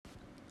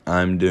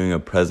I'm doing a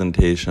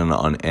presentation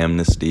on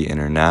Amnesty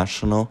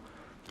International.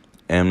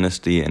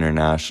 Amnesty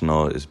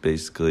International is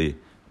basically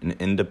an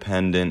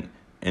independent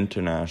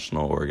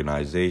international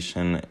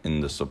organization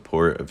in the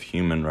support of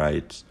human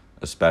rights,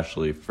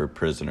 especially for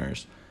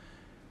prisoners.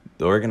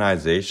 The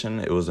organization,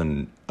 it was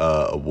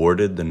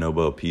awarded the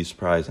Nobel Peace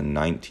Prize in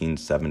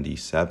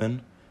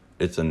 1977.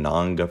 It's a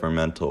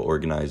non-governmental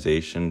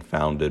organization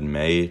founded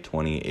May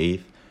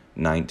 28th,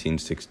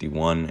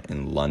 1961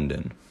 in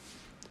London.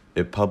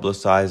 It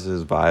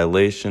publicizes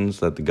violations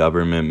that the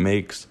government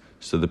makes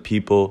so the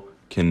people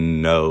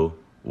can know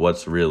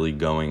what's really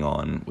going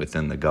on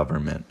within the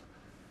government.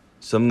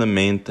 Some of the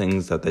main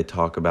things that they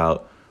talk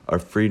about are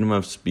freedom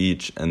of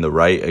speech and the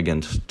right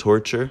against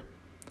torture.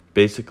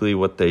 Basically,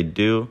 what they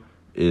do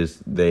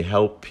is they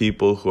help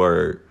people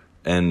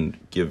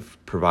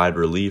provide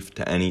relief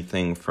to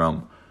anything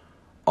from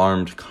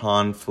armed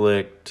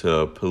conflict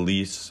to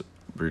police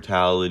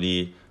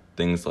brutality,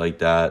 things like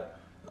that,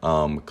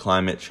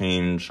 climate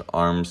change,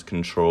 arms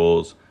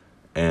controls,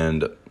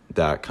 and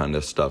that kind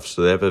of stuff.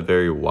 So they have a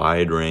very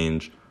wide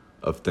range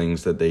of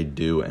things that they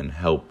do and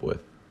help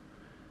with.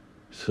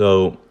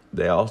 So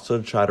they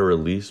also try to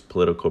release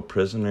political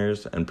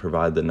prisoners and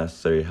provide the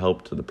necessary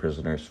help to the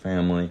prisoner's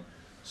family.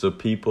 So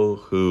people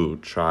who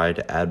try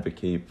to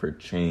advocate for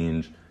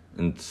change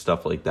and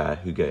stuff like that,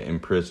 who get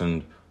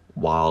imprisoned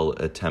while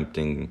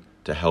attempting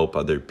to help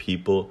other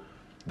people,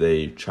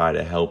 they try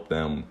to help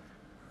them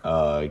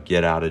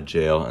get out of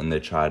jail, and they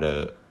try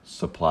to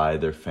supply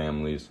their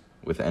families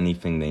with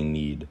anything they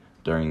need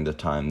during the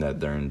time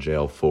that they're in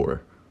jail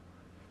for.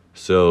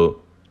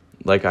 So,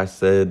 like I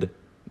said,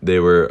 they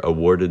were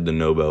awarded the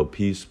Nobel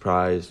Peace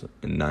Prize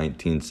in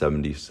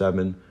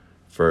 1977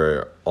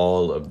 for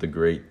all of the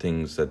great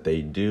things that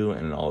they do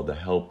and all the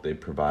help they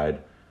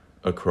provide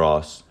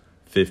across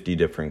 50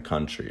 different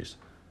countries.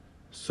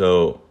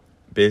 So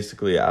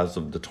basically, as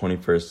of the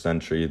 21st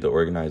century, the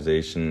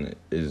organization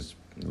is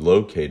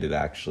located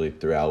actually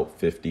throughout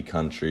 50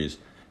 countries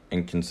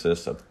and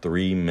consists of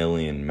 3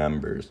 million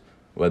members,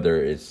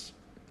 whether it's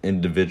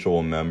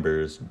individual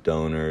members,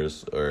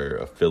 donors, or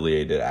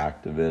affiliated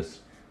activists.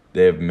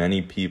 They have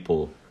many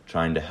people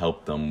trying to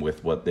help them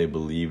with what they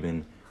believe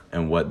in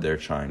and what they're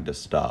trying to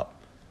stop.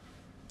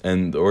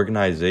 And the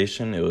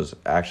organization, it was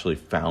actually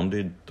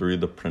founded through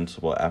the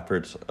principal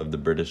efforts of the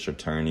British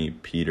attorney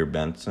Peter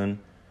Benson,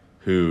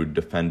 who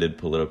defended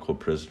political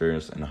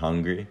prisoners in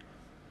Hungary.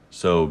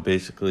 So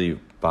basically,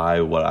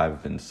 by what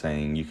I've been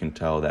saying, you can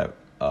tell that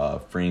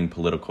freeing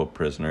political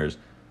prisoners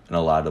and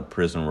a lot of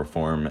prison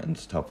reform and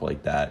stuff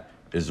like that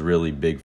is really big